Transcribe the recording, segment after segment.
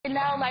and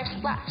now life's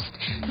blast.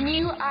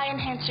 New eye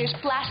enhancers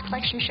blast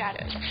collection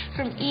shadows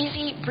from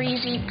Easy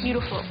Breezy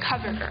Beautiful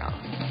CoverGirl.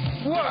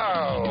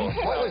 Whoa!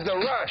 What was the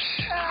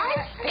rush?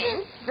 I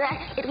think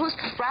that it was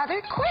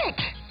rather quick.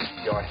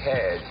 Your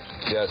head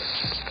just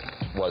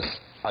was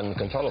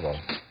uncontrollable.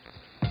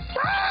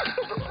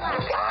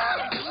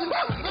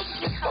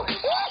 Okay,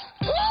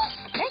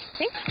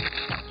 see?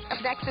 Up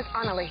next is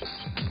Annalie.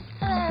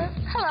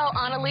 Hello,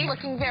 Annalie.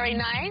 Looking very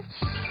nice.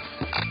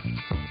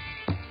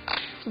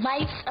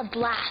 Life's a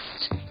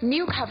blast.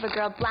 New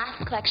CoverGirl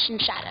Blast Collection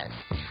Shadows.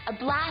 A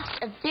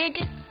blast of big,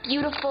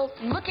 beautiful,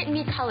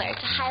 look-at-me color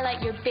to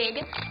highlight your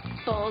big,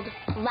 bold,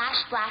 lash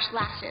flash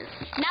lashes.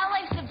 Now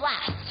life's a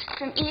blast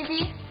from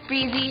Easy,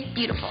 Breezy,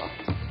 Beautiful.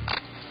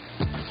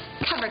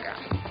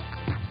 CoverGirl.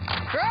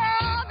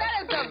 Girl, that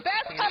is the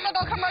best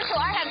CoverGirl commercial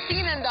I have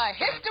seen in the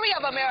history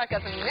of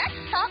America's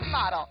Next Top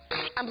Model.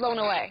 I'm blown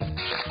away.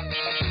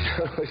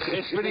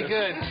 It's pretty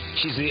good.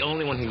 She's the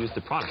only one who used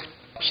the product.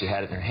 She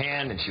had it in her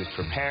hand, and she was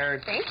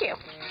prepared. Thank you.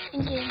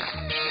 Thank you.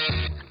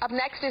 Up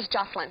next is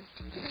Jocelyn.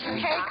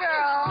 Hey,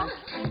 girl.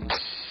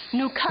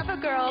 New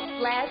CoverGirl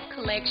Blast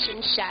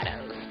Collection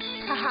Shadows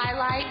to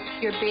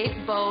highlight your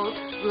big, bold,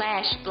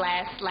 lash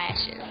blast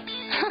lashes.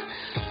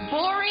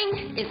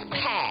 Boring is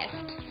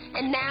past,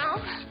 and now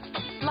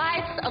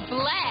life's a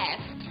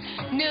blast.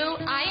 New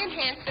Eye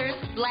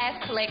Enhancers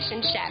Blast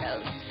Collection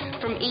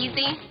Shadows from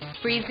Easy,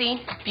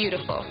 Breezy,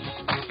 Beautiful.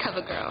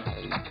 CoverGirl.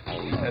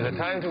 There's a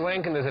time to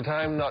wink and there's a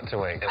time not to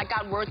wink. I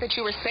got word that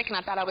you were sick, and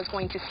I thought I was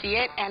going to see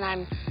it, and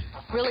I'm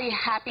really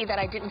happy that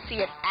I didn't see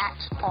it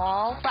at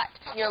all. But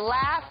your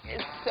laugh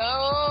is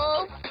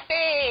so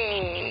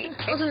big.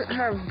 It wasn't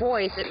her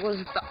voice, it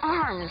was the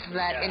arms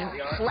that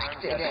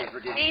inflected it.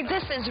 See,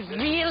 this is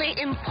really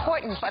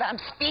important, but I'm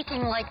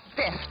speaking like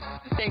this.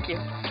 Thank you.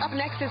 Up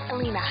next is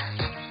Alina.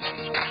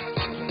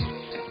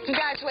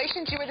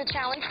 Congratulations, you were the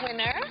challenge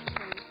winner.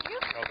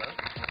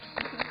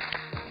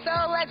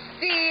 So let's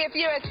see if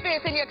you're as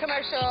fierce in your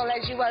commercial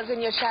as you was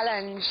in your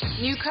challenge.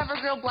 New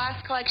CoverGirl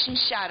Blast Collection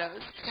Shadows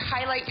to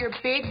highlight your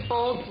big,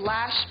 bold,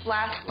 lash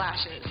blast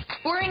lashes.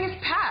 Boring is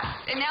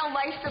past, and now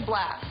life's a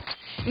blast.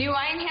 New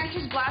Eye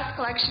Enhancers Blast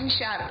Collection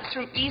Shadows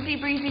from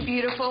Easy Breezy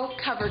Beautiful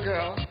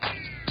CoverGirl.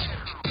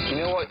 You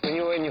know what? When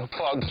you were in your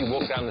clogs, you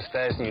walked down the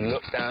stairs and you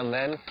looked down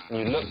then, and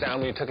you looked down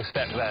when you took a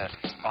step there.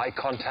 Eye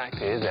contact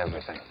is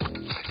everything.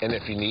 And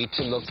if you need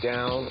to look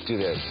down, do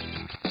this.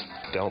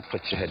 Don't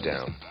put your head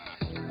down.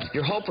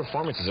 Your whole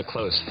performance is a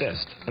closed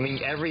fist. I mean,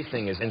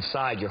 everything is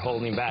inside. You're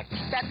holding back.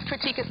 That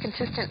critique is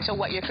consistent to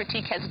what your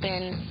critique has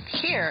been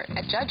here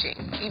at judging,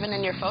 even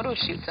in your photo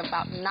shoots,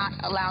 about not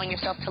allowing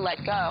yourself to let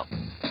go.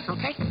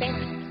 Okay, thanks.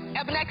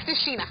 Up next is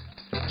Sheena.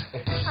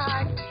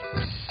 Hi.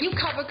 New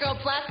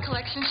CoverGirl Blast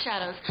Collection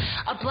Shadows.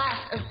 A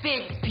blast of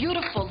big,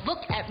 beautiful,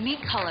 look-at-me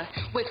color.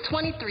 With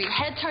 23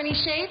 head-turning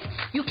shades,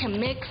 you can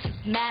mix,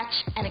 match,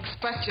 and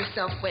express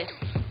yourself with.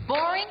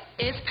 Boring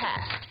is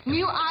past.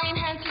 New Eye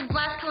Enhancers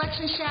Blast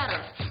Collection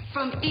Shadows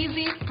from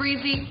Easy,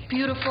 Breezy,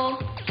 Beautiful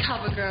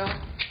CoverGirl.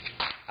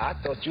 I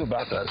thought you were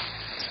about to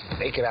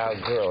make it out,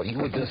 girl. You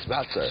were just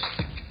about to,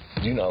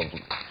 you know.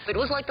 It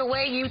was like the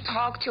way you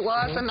talk to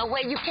us and the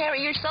way you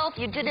carry yourself.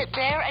 You did it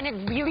there, and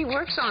it really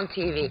works on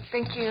TV.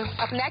 Thank you.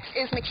 Up next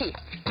is McKee.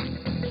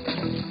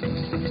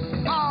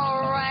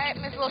 All right,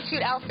 Miss Little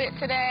Cute outfit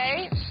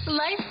today.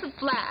 Life's a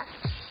blast.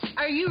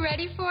 Are you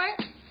ready for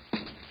it?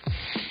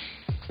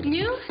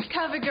 New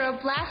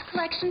CoverGirl Blast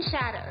Collection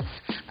Shadows.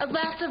 A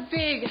blast of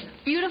big,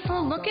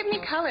 beautiful, look-at-me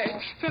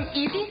colors from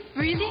Easy,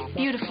 Breezy,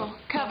 Beautiful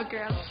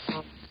CoverGirl.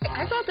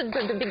 I thought that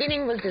the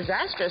beginning was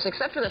disastrous,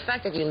 except for the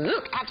fact that you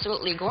look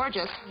absolutely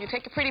gorgeous. You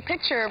take a pretty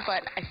picture,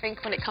 but I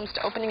think when it comes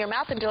to opening your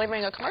mouth and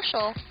delivering a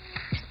commercial,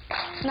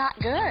 it's not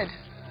good.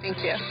 Thank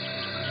you.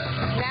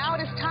 Now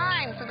it is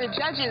time for the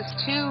judges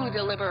to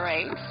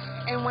deliberate.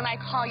 And when I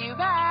call you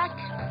back,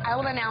 I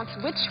will announce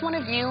which one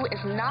of you is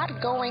not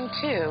going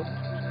to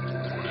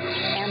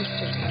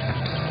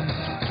Amsterdam.